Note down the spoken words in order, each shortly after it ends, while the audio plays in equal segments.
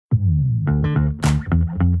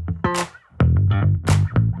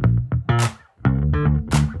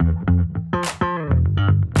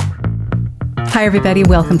Hi everybody,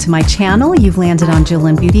 welcome to my channel. You've landed on Jill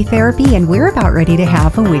and Beauty Therapy and we're about ready to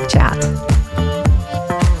have a wig chat.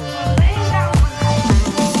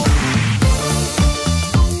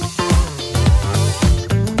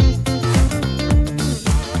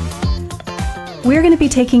 We're going to be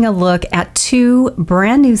taking a look at two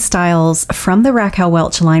brand new styles from the Raquel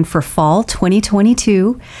Welch line for fall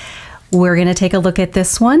 2022. We're going to take a look at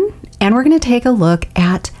this one and we're going to take a look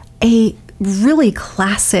at a really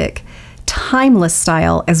classic timeless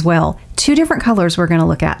style as well. Two different colors we're going to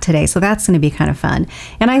look at today, so that's going to be kind of fun.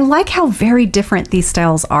 And I like how very different these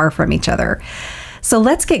styles are from each other. So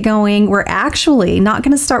let's get going. We're actually not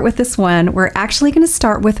going to start with this one. We're actually going to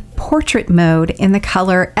start with portrait mode in the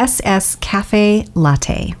color Iced Cafe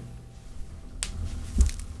Latte.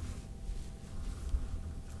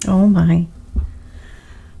 Oh my.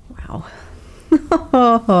 Wow.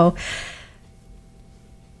 Oh,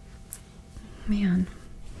 man.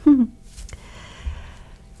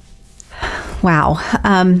 Wow.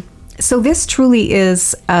 So this truly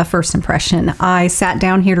is a first impression. I sat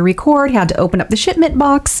down here to record, had to open up the shipment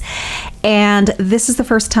box, and this is the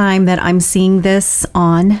first time that I'm seeing this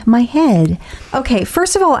on my head. Okay,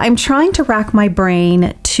 first of all, I'm trying to rack my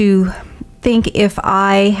brain to think if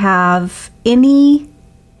I have any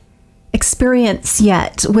experience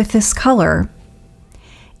yet with this color.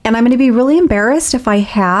 And I'm going to be really embarrassed if I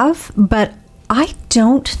have, but I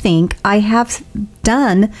don't think I have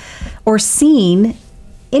done or seen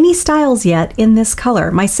any styles yet in this color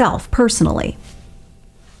myself personally.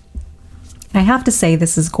 I have to say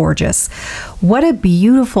this is gorgeous. What a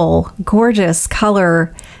beautiful, gorgeous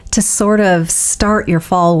color to sort of start your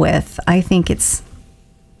fall with. I think it's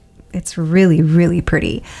really, really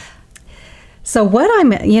pretty. So what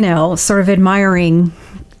I'm, sort of admiring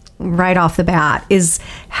right off the bat is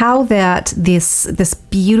how that this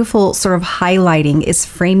beautiful sort of highlighting is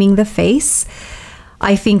framing the face.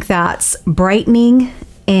 I think that's brightening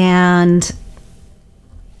and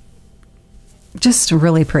just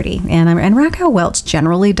really pretty. And Raquel Welch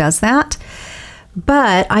generally does that.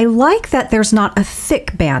 But I like that there's not a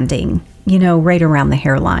thick banding, right around the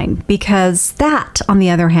hairline, because that, on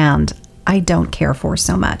the other hand, I don't care for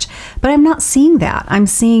so much. But I'm not seeing that. I'm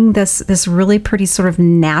seeing this really pretty sort of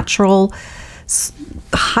natural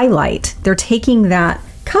highlight. They're taking that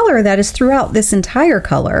color that is throughout this entire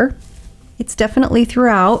color. It's definitely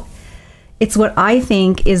throughout. It's what I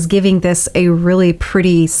think is giving this a really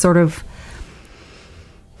pretty sort of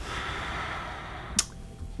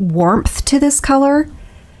warmth to this color.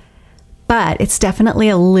 But it's definitely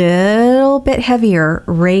a little bit heavier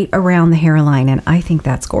right around the hairline, and I think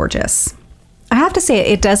that's gorgeous. I have to say,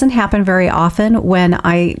 it doesn't happen very often when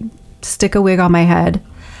I stick a wig on my head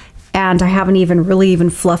and I haven't even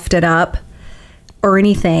fluffed it up or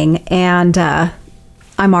anything, and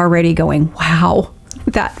I'm already going, wow.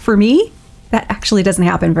 That, for me, that actually doesn't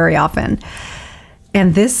happen very often.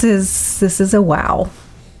 And this is a wow.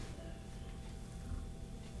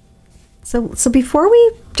 So before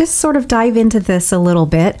we just sort of dive into this a little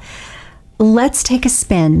bit, let's take a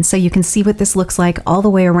spin so you can see what this looks like all the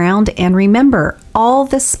way around. And remember, all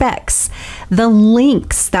the specs, the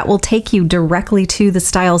links that will take you directly to the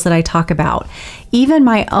styles that I talk about, even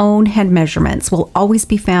my own head measurements, will always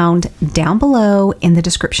be found down below in the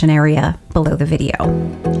description area below the video.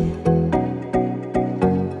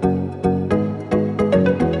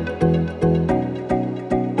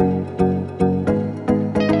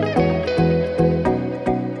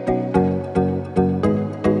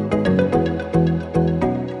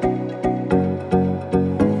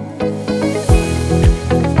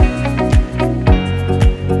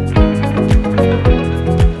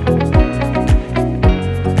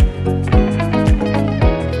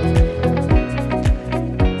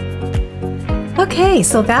 Okay,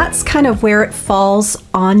 so that's kind of where it falls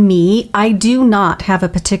on me. I do not have a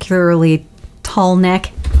particularly tall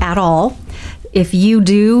neck at all. If you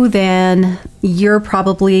do, then you're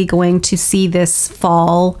probably going to see this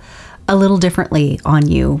fall a little differently on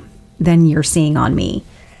you than you're seeing on me.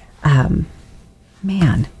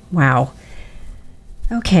 Man, wow.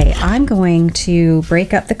 Okay, I'm going to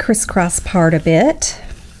break up the crisscross part a bit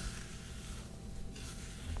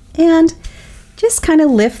and just kind of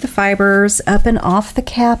lift the fibers up and off the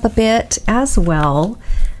cap a bit as well.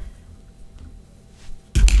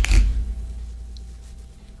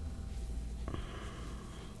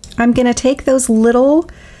 I'm going to take those little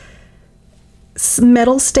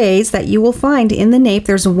metal stays that you will find in the nape.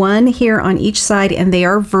 There's one here on each side and they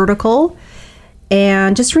are vertical.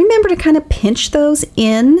 And just remember to kind of pinch those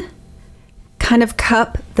in kind of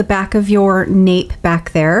cup the back of your nape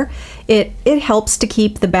back there. It helps to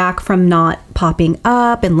keep the back from not popping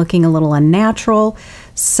up and looking a little unnatural.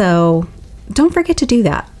 So don't forget to do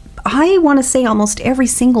that. I want to say almost every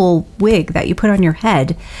single wig that you put on your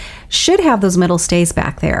head should have those middle stays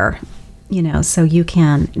back there, you know, so you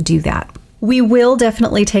can do that. We will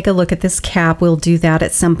definitely take a look at this cap. We'll do that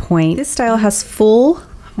at some point. This style has full,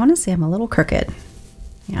 I want to say I'm a little crooked.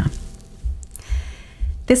 Yeah.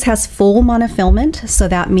 This has full monofilament, so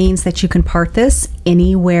that means that you can part this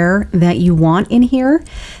anywhere that you want in here.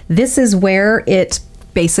 This is where it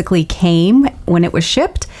basically came when it was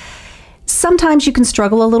shipped. Sometimes you can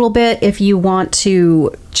struggle a little bit if you want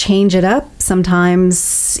to change it up.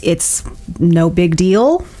 Sometimes it's no big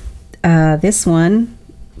deal. This one,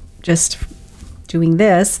 just doing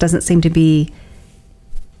this, doesn't seem to be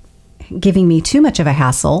giving me too much of a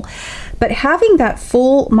hassle. But having that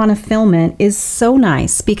full monofilament is so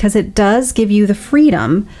nice because it does give you the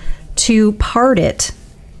freedom to part it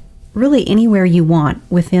really anywhere you want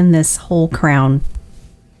within this whole crown.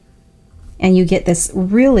 And you get this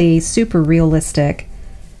really super realistic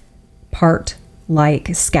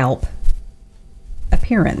part-like scalp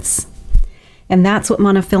appearance. And that's what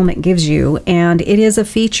monofilament gives you. And it is a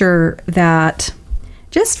feature that,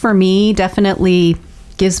 just for me, definitely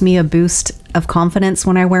gives me a boost of confidence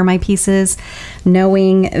when I wear my pieces,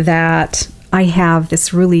 knowing that I have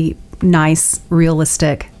this really nice,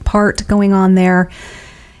 realistic part going on there.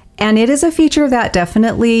 And it is a feature that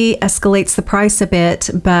definitely escalates the price a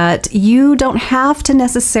bit, but you don't have to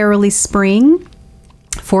necessarily spring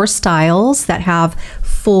for styles that have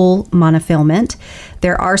full monofilament.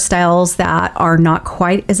 There are styles that are not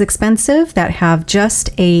quite as expensive that have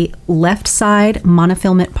just a left side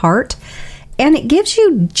monofilament part, and it gives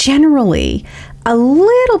you generally a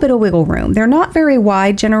little bit of wiggle room. They're not very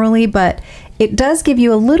wide generally, but it does give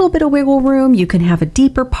you a little bit of wiggle room. You can have a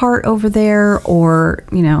deeper part over there, or,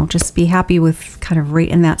 you know, just be happy with kind of right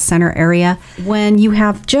in that center area. When you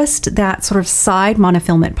have just that sort of side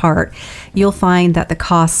monofilament part, you'll find that the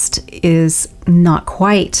cost is not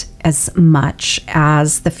quite as much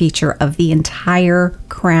as the feature of the entire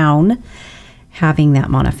crown having that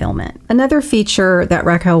monofilament. Another feature that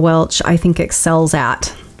Raquel Welch, I think, excels at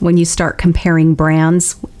when you start comparing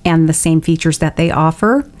brands and the same features that they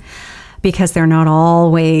offer, because they're not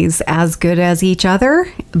always as good as each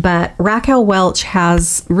other, but Raquel Welch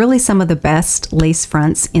has really some of the best lace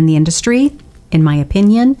fronts in the industry, in my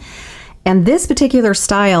opinion. And this particular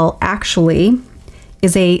style actually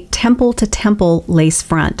is a temple to temple lace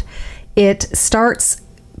front. It starts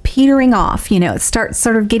petering off, you know, it starts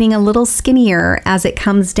sort of getting a little skinnier as it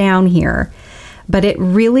comes down here, but it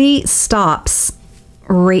really stops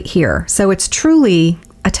right here. So it's truly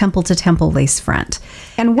a temple to temple lace front.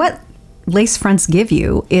 And what lace fronts give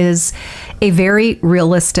you is a very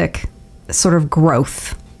realistic sort of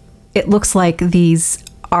growth. It looks like these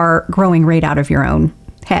are growing right out of your own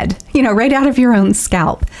head, you know, right out of your own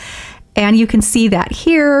scalp. And you can see that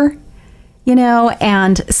here, you know,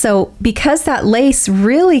 and so because that lace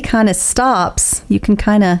really kind of stops, you can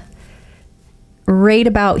kind of right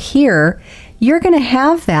about here, you're going to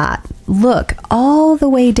have that look all the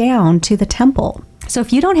way down to the temple. So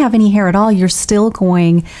if you don't have any hair at all, you're still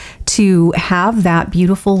going to have that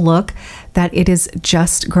beautiful look that it is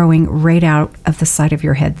just growing right out of the side of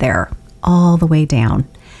your head there, all the way down.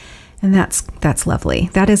 And that's lovely.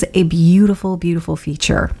 That is a beautiful, beautiful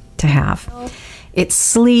feature to have. It's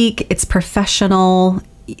sleek, it's professional.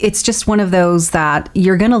 It's just one of those that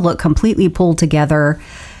you're going to look completely pulled together,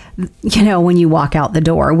 you know, when you walk out the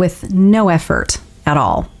door with no effort at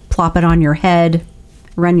all. Plop it on your head,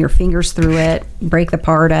 run your fingers through it, break the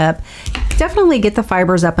part up, definitely get the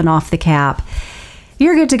fibers up and off the cap.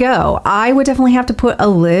 You're good to go. I would definitely have to put a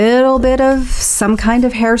little bit of some kind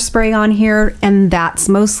of hairspray on here, and that's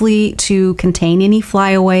mostly to contain any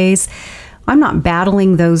flyaways. I'm not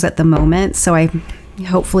battling those at the moment, so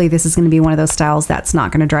hopefully this is going to be one of those styles that's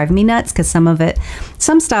not going to drive me nuts, because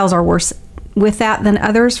some styles are worse with that than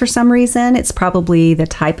others for some reason. It's probably the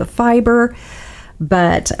type of fiber,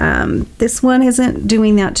 but this one isn't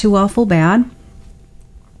doing that too awful bad.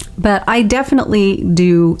 But I definitely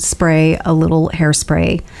do spray a little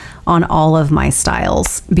hairspray on all of my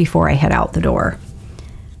styles before I head out the door.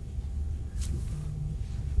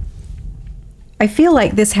 I feel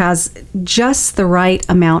like this has just the right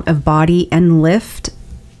amount of body and lift.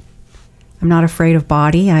 I'm not afraid of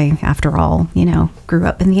body. I, after all, you know, grew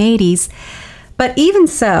up in the 80s. But even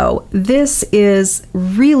so, this is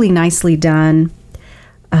really nicely done.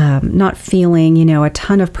 Not feeling, you know, a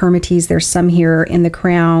ton of permatease. There's some here in the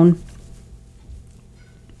crown.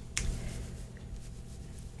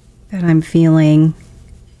 that I'm feeling.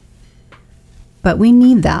 But we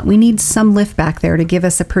need that. We need some lift back there to give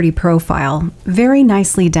us a pretty profile. Very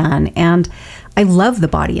nicely done. And I love the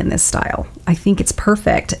body in this style. I think it's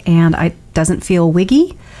perfect, and it doesn't feel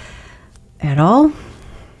wiggy at all.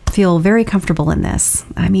 Feel very comfortable in this.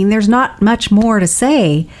 I mean, there's not much more to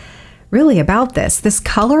say really about this. This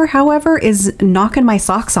color, however, is knocking my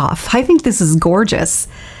socks off. I think this is gorgeous.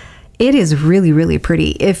 It is really, really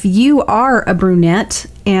pretty. If you are a brunette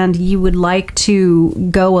and you would like to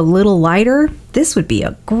go a little lighter, this would be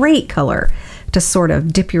a great color to sort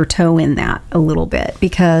of dip your toe in that a little bit,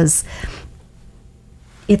 because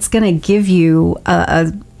it's going to give you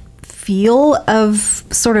a feel of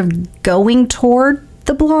sort of going toward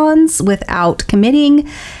the blondes without committing,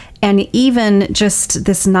 and even just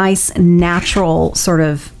this nice natural sort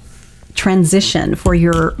of transition for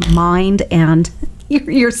your mind and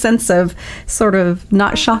your sense of sort of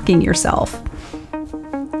not shocking yourself.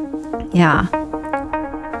 Yeah.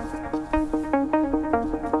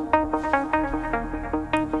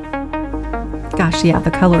 Gosh, yeah,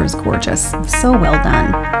 the color is gorgeous. So well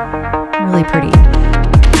done. Really pretty.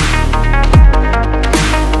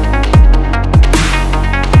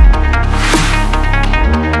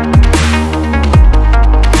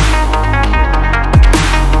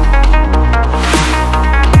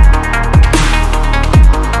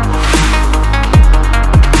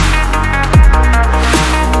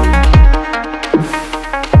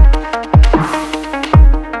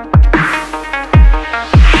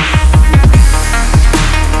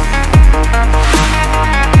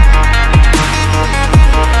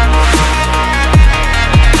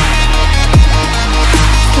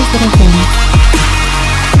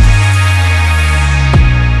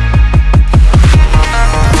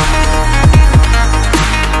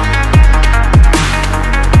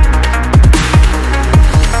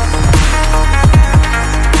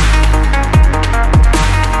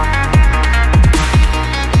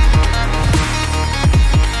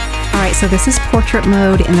 So this is portrait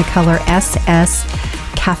mode in the color Iced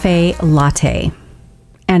Cafe Latte,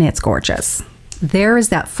 and it's gorgeous. There is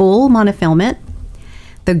that full monofilament,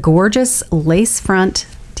 the gorgeous lace front.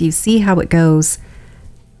 Do you see how it goes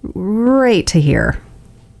right to here?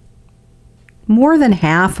 More than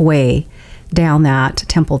halfway down that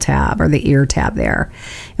temple tab, or the ear tab there.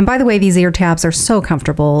 And by the way, these ear tabs are so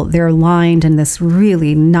comfortable. They're lined in this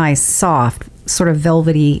really nice, soft, sort of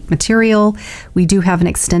velvety material. We do have an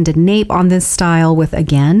extended nape on this style with,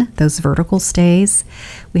 again, those vertical stays.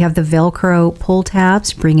 We have the Velcro pull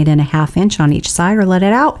tabs. Bring it in a 1/2 inch on each side, or let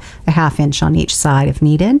it out a 1/2 inch on each side if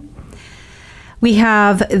needed. We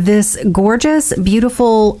have this gorgeous,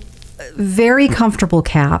 beautiful, very comfortable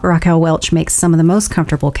cap. Raquel Welch makes some of the most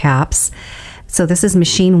comfortable caps. So this is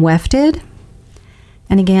machine wefted.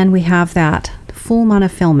 And again, we have that full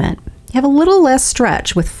monofilament. You have a little less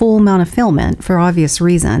stretch with full monofilament for obvious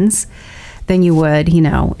reasons than you would, you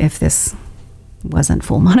know, if this wasn't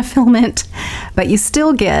full monofilament, but you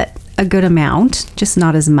still get a good amount, just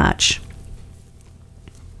not as much.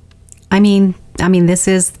 I mean, this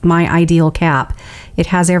is my ideal cap. It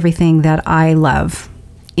has everything that I love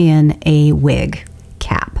in a wig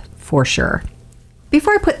cap, for sure.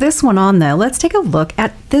 Before I put this one on, though, let's take a look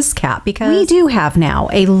at this cap, because we do have now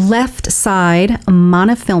a left side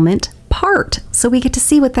monofilament part, so we get to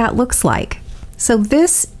see what that looks like. So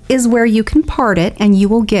this is where you can part it, and you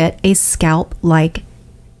will get a scalp-like,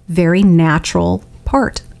 very natural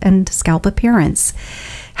part and scalp appearance.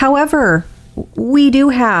 However, we do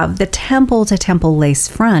have the temple to temple lace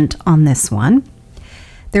front on this one.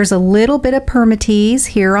 There's a little bit of permatease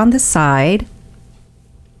here on the side.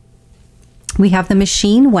 We have the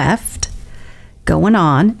machine weft going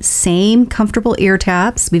on. Same comfortable ear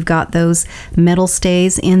tabs. We've got those metal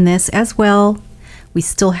stays in this as well. We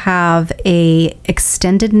still have a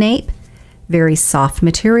extended nape, very soft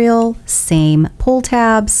material, same pull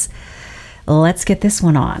tabs. Let's get this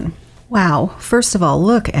one on. Wow, first of all,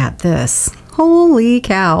 look at this. Holy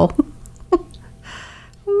cow.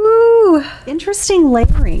 Woo. Interesting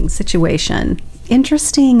layering situation.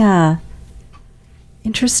 Interesting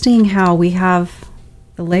how we have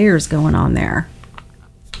the layers going on there.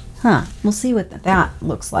 Huh, we'll see what that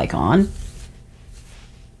looks like on.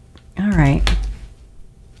 All right.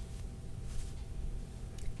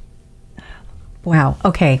 Wow,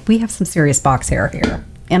 okay, we have some serious box hair here,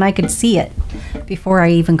 and I could see it before I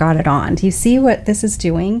even got it on. Do you see what this is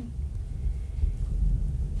doing?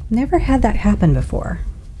 Never had that happen before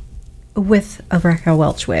with a Raquel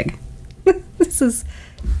Welch wig. This is,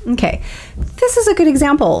 okay, this is a good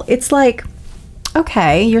example. It's like,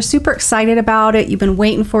 okay, you're super excited about it. You've been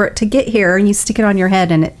waiting for it to get here, and you stick it on your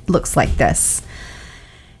head and it looks like this.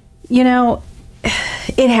 You know,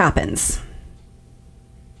 it happens.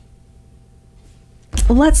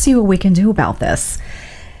 Let's see what we can do about this.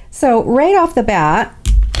 So right off the bat,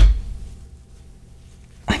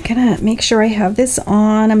 I'm gonna make sure I have this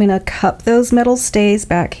on. I'm gonna cup those metal stays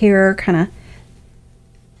back here, kind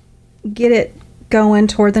of get it going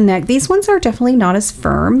toward the neck. These ones are definitely not as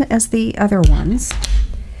firm as the other ones.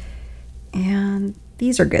 And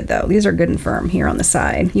these are good though. These are good and firm here on the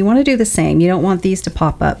side. You want to do the same. You don't want these to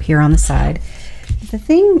pop up here on the side.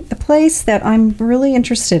 The place that I'm really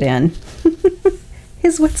interested in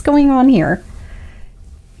is what's going on here.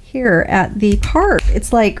 Here at the part,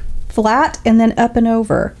 it's like flat and then up and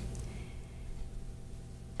over.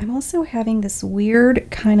 I'm also having this weird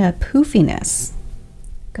kind of poofiness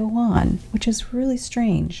go on, which is really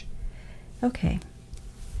strange. Okay.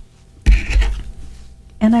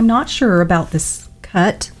 And I'm not sure about this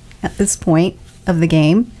cut at this point of the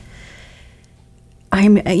game.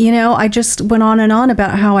 I just went on and on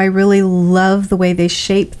about how I really love the way they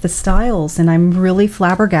shape the styles, and I'm really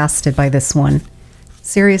flabbergasted by this one.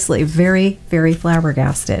 Seriously, very, very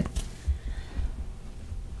flabbergasted.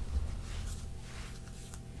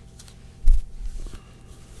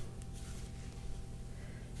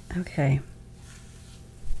 Okay.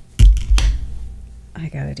 I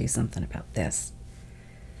gotta do something about this.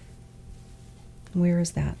 Where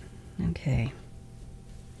is that? Okay.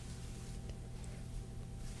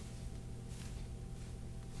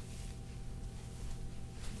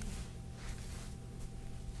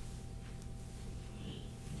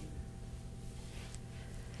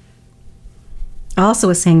 I also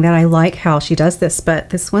was saying that I like how she does this,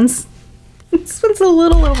 but this one's a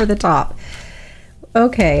little over the top.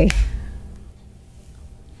 Okay.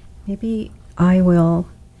 Maybe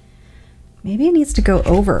it needs to go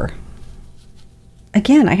over.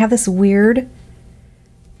 Again, I have this weird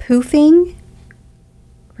poofing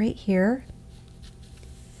right here.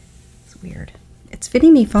 It's weird. It's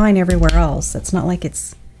fitting me fine everywhere else. It's not like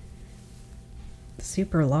it's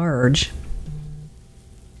super large.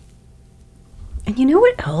 And you know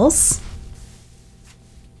what else?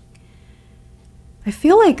 I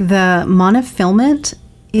feel like the monofilament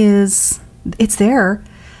it's there,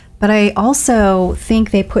 but I also think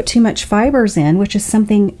they put too much fibers in, which is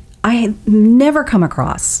something I had never come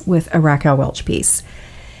across with a Raquel Welch piece.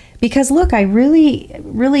 Because look, I really,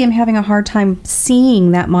 really am having a hard time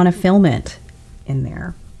seeing that monofilament in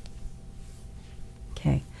there.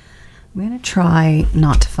 Okay, I'm gonna try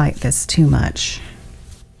not to fight this too much.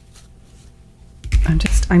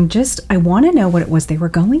 I want to know what it was they were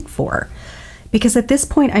going for. Because at this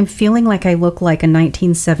point, I'm feeling like I look like a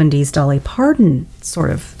 1970s Dolly Parton sort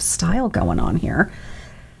of style going on here.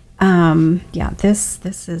 Yeah, this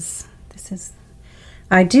is,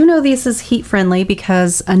 I do know this is heat friendly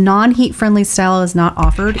because a non-heat friendly style is not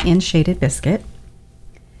offered in Shaded Biscuit.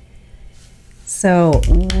 So,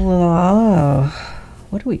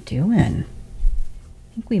 what are we doing?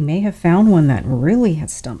 I think we may have found one that really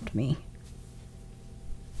has stumped me.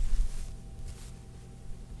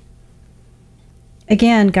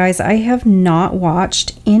 Again, guys, I have not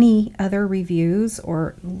watched any other reviews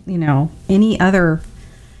or, any other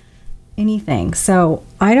anything. So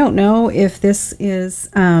I don't know if this is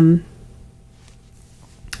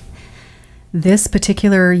this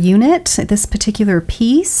particular unit, this particular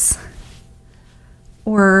piece,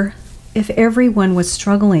 or if everyone was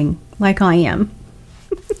struggling like I am.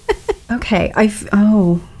 Okay,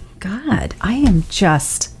 oh God, I am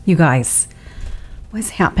just, you guys,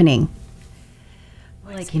 what's happening?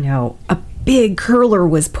 Like, a big curler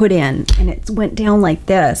was put in and it went down like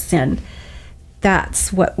this, and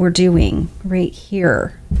that's what we're doing right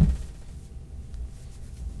here.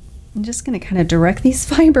 I'm just going to kind of direct these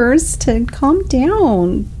fibers to calm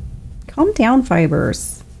down. Calm down,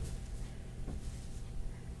 fibers.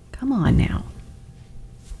 Come on now.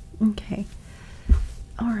 Okay.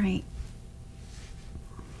 All right.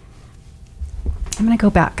 I'm going to go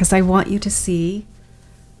back because I want you to see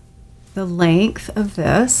the length of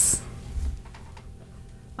this.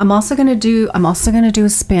 I'm also going to do a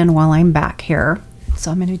spin while I'm back here.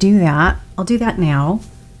 So I'm going to do that. I'll do that now.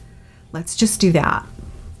 Let's just do that.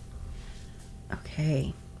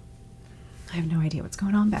 Okay. I have no idea what's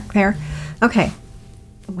going on back there. Okay.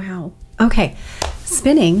 Wow. Okay.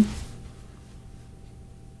 Spinning.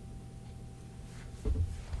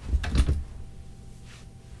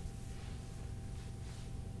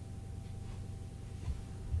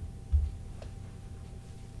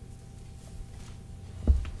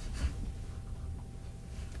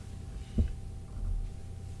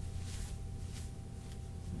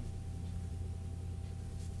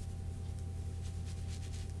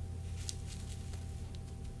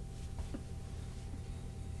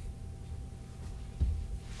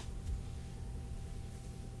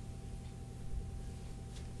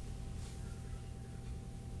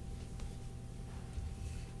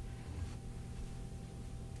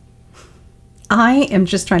 I am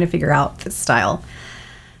just trying to figure out this style.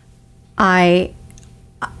 I'm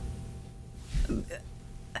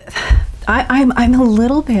a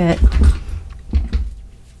little bit,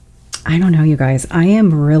 I don't know, you guys. I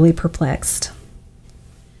am really perplexed.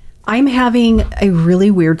 I'm having a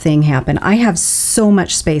really weird thing happen. I have so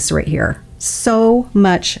much space right here. So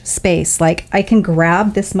much space. Like I can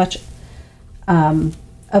grab this much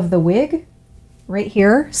of the wig right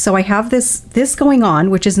here. So I have this going on,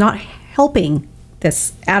 which is not helping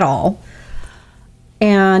this at all.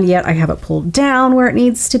 And yet I have it pulled down where it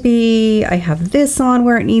needs to be. I have this on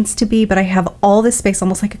where it needs to be, but I have all this space,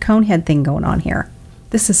 almost like a cone head thing going on here.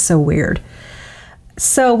 This is so weird.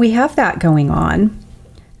 So we have that going on.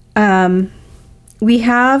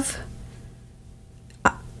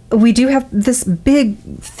 We do have this big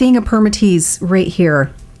thing of permatease right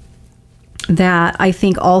here that I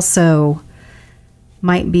think also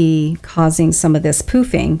might be causing some of this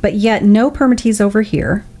poofing, but yet no permatease over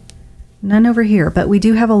here. None over here, but we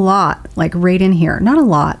do have a lot, like right in here. Not a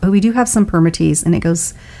lot, but we do have some permatease, and it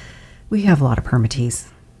goes, we have a lot of permatease,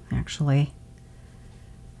 actually.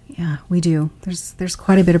 Yeah, we do. There's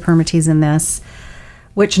quite a bit of permatease in this,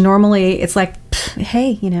 which normally it's like,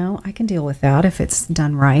 hey, you know, I can deal with that if it's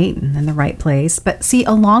done right and in the right place. But see,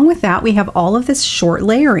 along with that, we have all of this short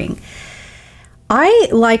layering. I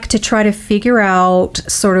like to try to figure out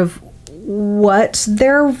sort of what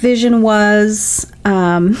their vision was,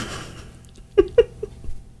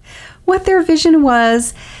 what their vision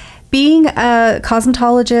was. Being a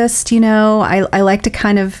cosmetologist, you know, I like to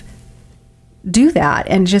kind of do that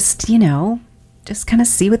and just, you know, just kind of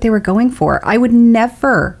see what they were going for. I would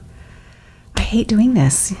never, I hate doing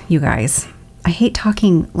this, you guys. I hate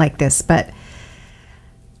talking like this, but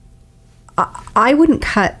I wouldn't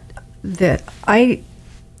cut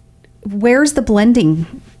where's the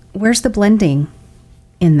blending? Where's the blending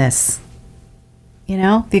in this? You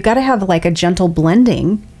know, you've got to have like a gentle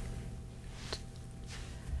blending.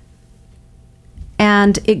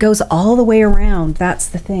 And it goes all the way around. That's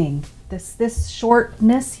the thing. This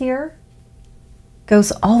shortness here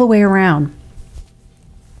goes all the way around.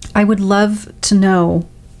 I would love to know.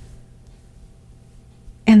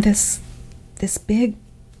 And this big,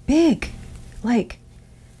 like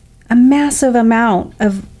a massive amount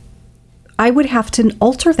of, I would have to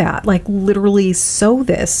alter that, like literally sew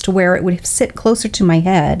this to where it would sit closer to my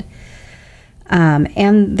head.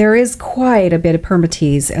 And there is quite a bit of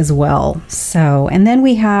permatease as well. So, and then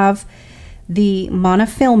we have the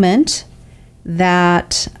monofilament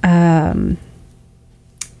that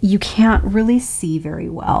you can't really see very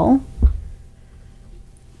well.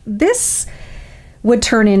 This would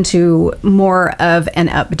turn into more of an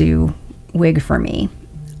updo wig for me.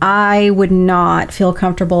 I would not feel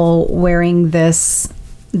comfortable wearing this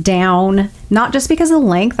down, not just because of the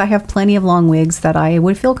length. I have plenty of long wigs that I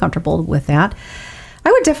would feel comfortable with that.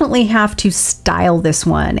 I would definitely have to style this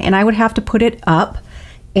one, and I would have to put it up,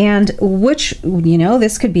 and which, you know,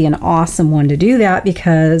 this could be an awesome one to do that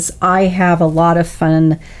because I have a lot of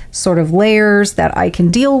fun sort of layers that I can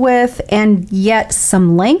deal with, and yet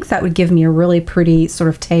some length that would give me a really pretty sort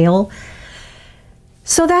of tail.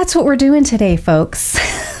 So that's what we're doing today, folks.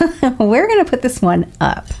 We're gonna put this one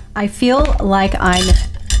up. I feel like I'm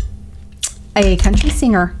a country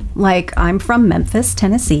singer, like I'm from Memphis,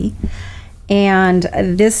 Tennessee. And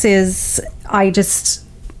this is,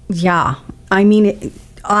 yeah, I mean,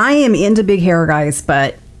 I am into big hair, guys,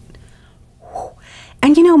 but,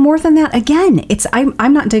 and you know, more than that, again,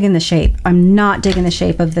 I'm not digging the shape. I'm not digging the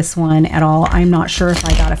shape of this one at all. I'm not sure if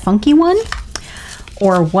I got a funky one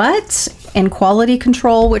or what. And quality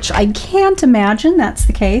control, which I can't imagine that's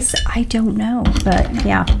the case. I don't know, but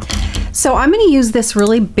yeah. So I'm going to use this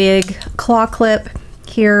really big claw clip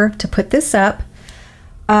here to put this up.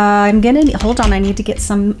 I'm going to, hold on, I need to get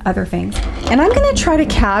some other things. And I'm going to try to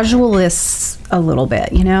casual this a little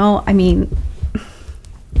bit, you know? I mean,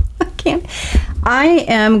 I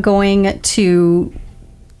am going to,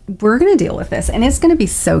 we're going to deal with this. And it's going to be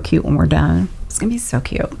so cute when we're done. It's going to be so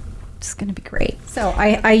cute. It's going to be great. So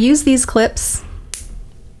I use these clips.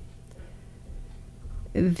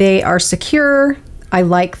 They are secure. I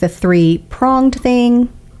like the 3-pronged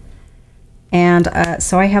thing. And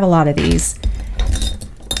so I have a lot of these.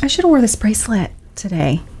 I should have wore this bracelet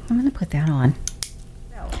today. I'm going to put that on.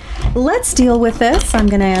 So, let's deal with this. I'm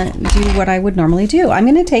going to do what I would normally do. I'm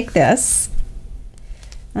going to take this.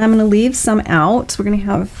 And I'm going to leave some out. We're going to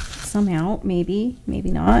have some out. Maybe, maybe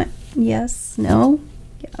not. Yes, no,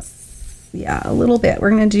 yes. Yeah, a little bit.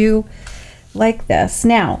 We're going to do like this.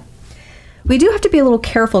 Now, we do have to be a little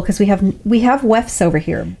careful because we have wefts over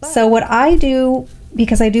here. So what I do,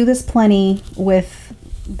 because I do this plenty with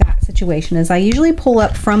that situation is I usually pull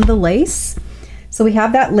up from the lace. So we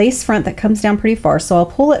have that lace front that comes down pretty far. So I'll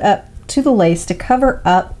pull it up to the lace to cover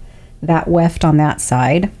up that weft on that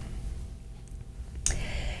side.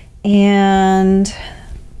 And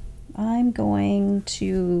I'm going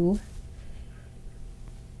to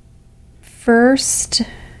first,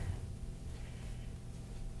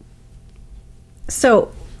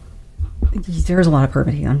 so there's a lot of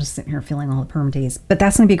permatease. I'm just sitting here feeling all the permatease, but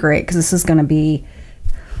that's going to be great because this is going to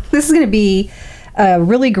be a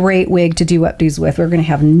really great wig to do updos with. We're going to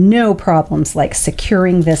have no problems like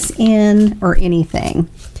securing this in or anything.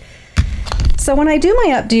 So when I do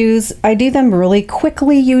my updos, I do them really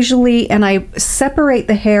quickly usually, and I separate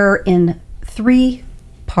the hair in 3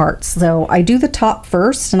 parts. So I do the top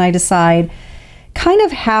first, and I decide kind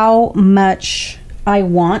of how much I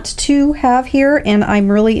want to have here, and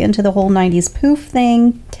I'm really into the whole 90s poof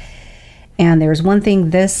thing. And there's one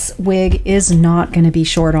thing this wig is not going to be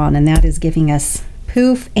short on, and that is giving us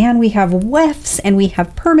poof, and we have wefts and we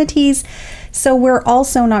have permatease, so we're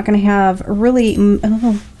also not going to have really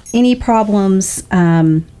any problems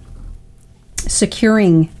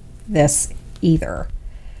securing this either.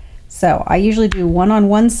 So I usually do one on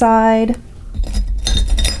one side,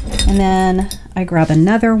 and then I grab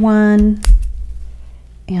another one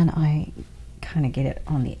and I kind of get it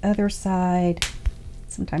on the other side.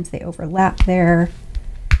 Sometimes they overlap there,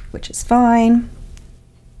 which is fine.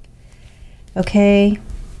 Okay, I'm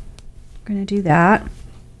gonna do that.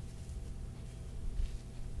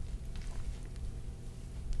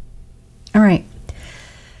 All right,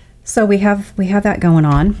 so we have that going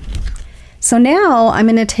on. So now I'm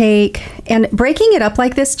gonna take, and breaking it up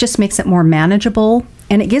like this just makes it more manageable,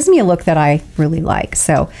 and it gives me a look that I really like.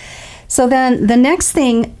 So then the next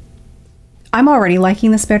thing, I'm already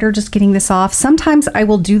liking this better, just getting this off. Sometimes I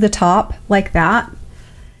will do the top like that,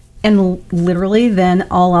 and literally then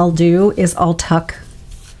all I'll do is I'll tuck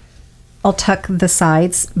the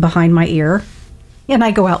sides behind my ear, and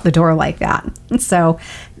I go out the door like that. So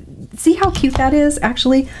see how cute that is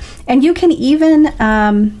actually? And you can even,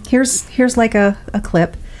 here's like a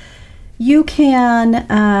clip. You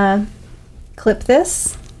can clip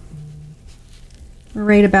this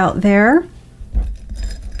right about there.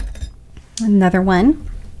 Another one.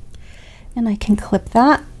 And I can clip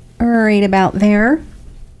that right about there.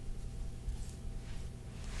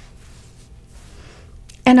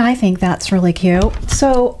 And I think that's really cute.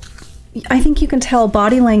 So I think you can tell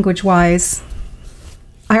body language wise,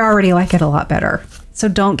 I already like it a lot better. So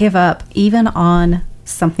don't give up even on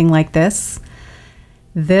something like this.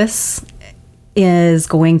 This is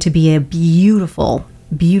going to be a beautiful,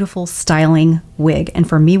 beautiful styling wig. And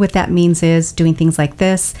for me, what that means is doing things like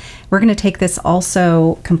this. We're going to take this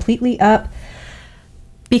also completely up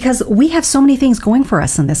because we have so many things going for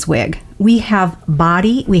us in this wig. We have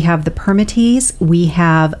body, we have the permatease, we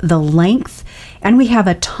have the length, and we have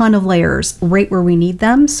a ton of layers right where we need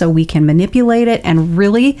them, so we can manipulate it and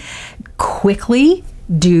really quickly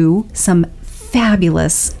do some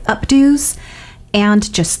fabulous updos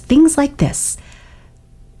and just things like this.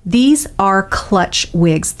 These are clutch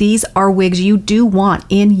wigs. These are wigs you do want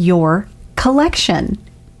in your collection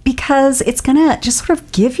because it's gonna just sort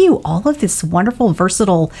of give you all of this wonderful,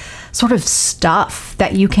 versatile sort of stuff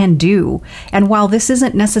that you can do. And while this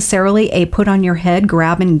isn't necessarily a put on your head,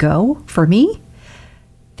 grab and go for me,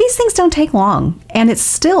 these things don't take long, and it's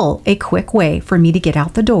still a quick way for me to get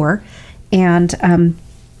out the door and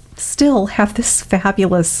still have this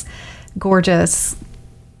fabulous, gorgeous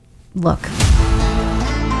look.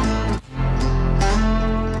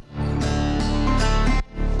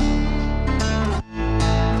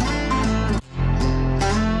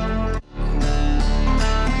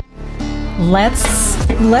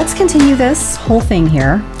 Let's continue this whole thing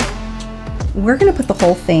here. We're going to put the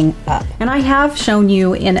whole thing up. And I have shown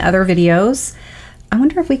you in other videos. I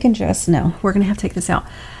wonder if we can just, no, we're going to have to take this out.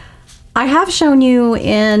 I have shown you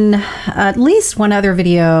in at least one other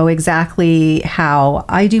video exactly how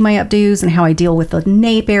I do my updos and how I deal with the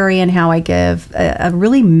nape area and how I give a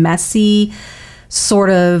really messy, sort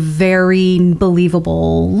of very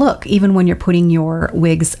believable look, even when you're putting your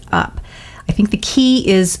wigs up. I think the key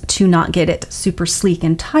is to not get it super sleek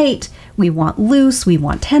and tight. We want loose, we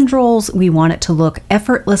want tendrils, we want it to look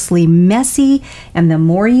effortlessly messy. And the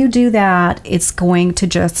more you do that, it's going to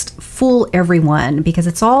just fool everyone because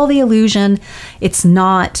it's all the illusion. It's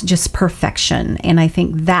not just perfection. And I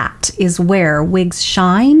think that is where wigs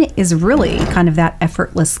shine, is really kind of that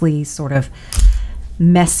effortlessly sort of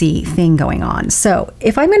messy thing going on. So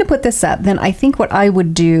if I'm going to put this up, then I think what I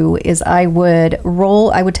would do is I would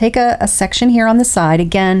take a section here on the side.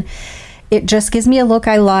 Again, it just gives me a look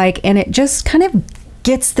I like, and it just kind of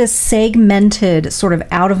gets this segmented sort of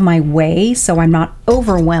out of my way so I'm not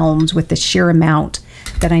overwhelmed with the sheer amount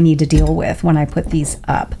that I need to deal with when I put these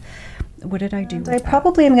up. What did I do? I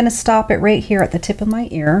probably am going to stop it right here at the tip of my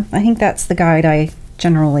ear. I think that's the guide I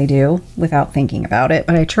generally do without thinking about it,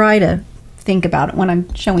 but I try to think about it when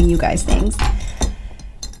I'm showing you guys things.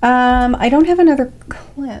 I don't have another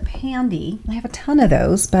clip handy. I have a ton of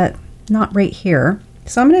those, but not right here.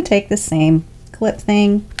 So I'm going to take the same clip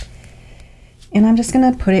thing and I'm just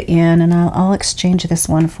going to put it in, and I'll exchange this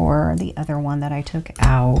one for the other one that I took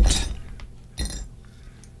out.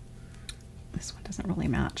 This one doesn't really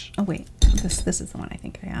match. Oh wait, this is the one I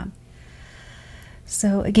think I had.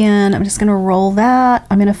 So again, I'm just going to roll that.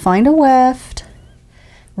 I'm going to find a weft,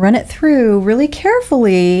 run it through really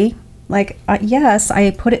carefully. Like, yes,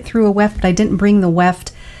 I put it through a weft, but I didn't bring the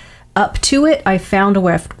weft up to it. I found a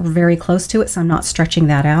weft very close to it, so I'm not stretching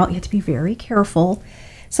that out. You have to be very careful.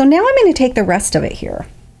 So now I'm going to take the rest of it here.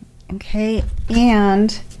 Okay,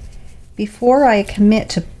 and before I commit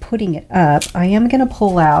to putting it up, I am going to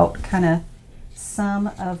pull out kind of some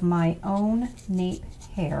of my own nape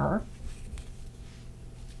hair.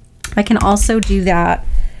 I can also do that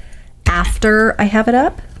after I have it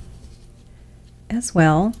up as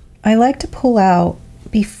well. I like to pull out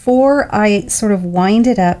before I sort of wind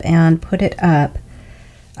it up and put it up.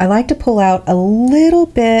 I like to pull out a little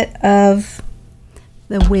bit of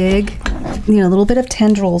the wig, you know, a little bit of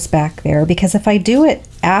tendrils back there, because if I do it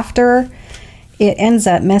after, it ends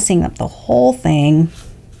up messing up the whole thing.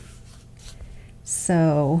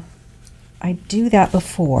 So I do that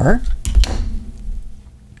before.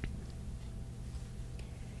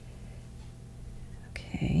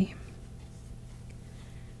 Okay.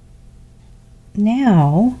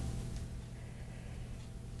 Now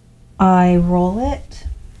I roll it,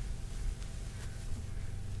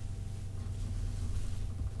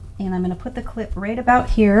 and I'm going to put the clip right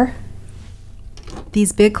about here.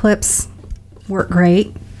 These big clips work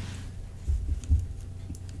great.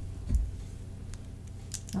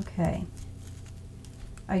 Okay.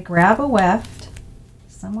 I grab a weft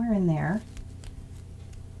somewhere in there.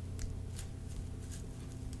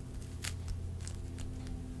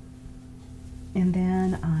 And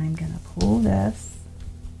then I'm going to pull this.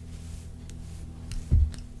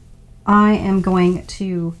 I am going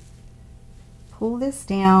to pull this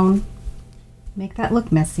down, make that look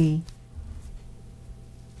messy.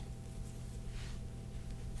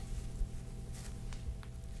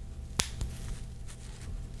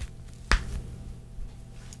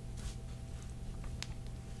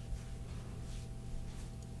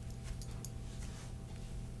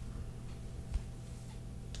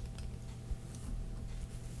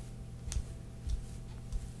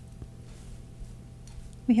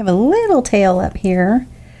 We have a little tail up here,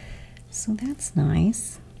 so that's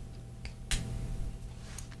nice.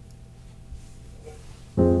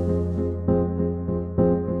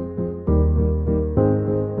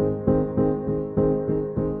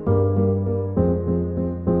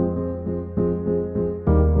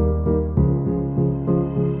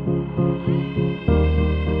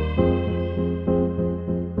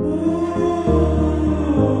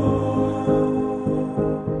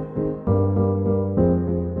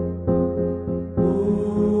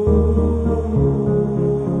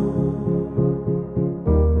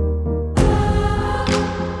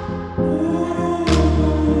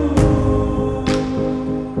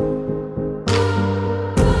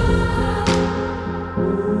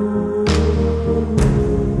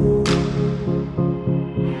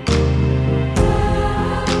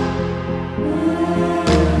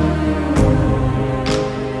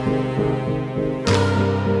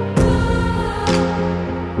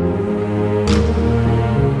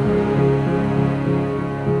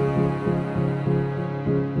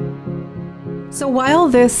 So while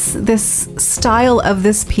this style of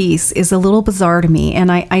this piece is a little bizarre to me,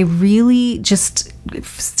 and I really just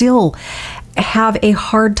still have a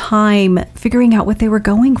hard time figuring out what they were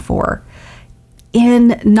going for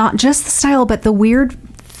in not just the style, but the weird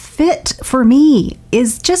fit for me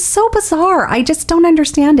is just so bizarre. I just don't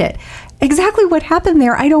understand it. Exactly what happened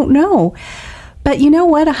there, I don't know. But you know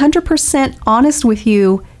what? 100% honest with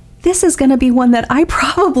you, this is going to be one that I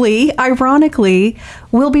probably, ironically,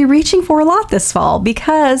 will be reaching for a lot this fall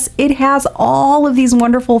because it has all of these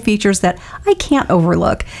wonderful features that I can't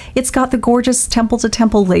overlook. It's got the gorgeous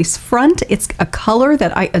temple-to-temple lace front. It's a color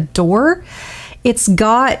that I adore. It's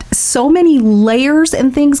got so many layers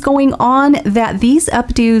and things going on that these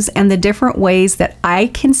updos and the different ways that I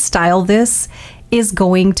can style this is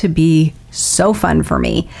going to be so fun for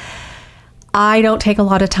me. I don't take a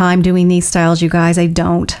lot of time doing these styles, you guys. I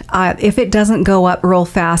don't. If it doesn't go up real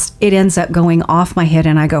fast, it ends up going off my head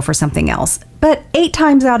and I go for something else. But 8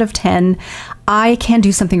 times out of 10, I can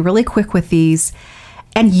do something really quick with these.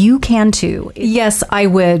 And you can too. Yes, I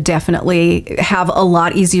would definitely have a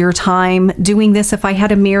lot easier time doing this if I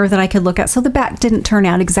had a mirror that I could look at. So the back didn't turn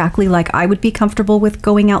out exactly like I would be comfortable with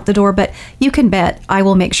going out the door, but you can bet I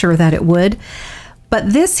will make sure that it would.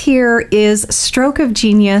 But this here is Stroke of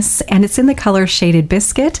Genius, and it's in the color Shaded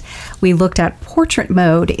Biscuit. We looked at portrait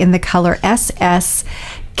mode in the color SS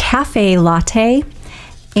Cafe Latte.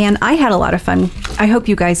 And I had a lot of fun. I hope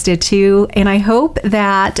you guys did too. And I hope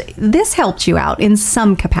that this helped you out in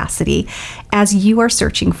some capacity as you are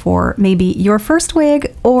searching for maybe your first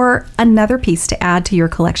wig or another piece to add to your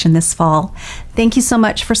collection this fall. Thank you so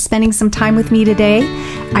much for spending some time with me today.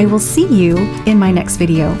 I will see you in my next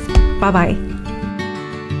video. Bye-bye.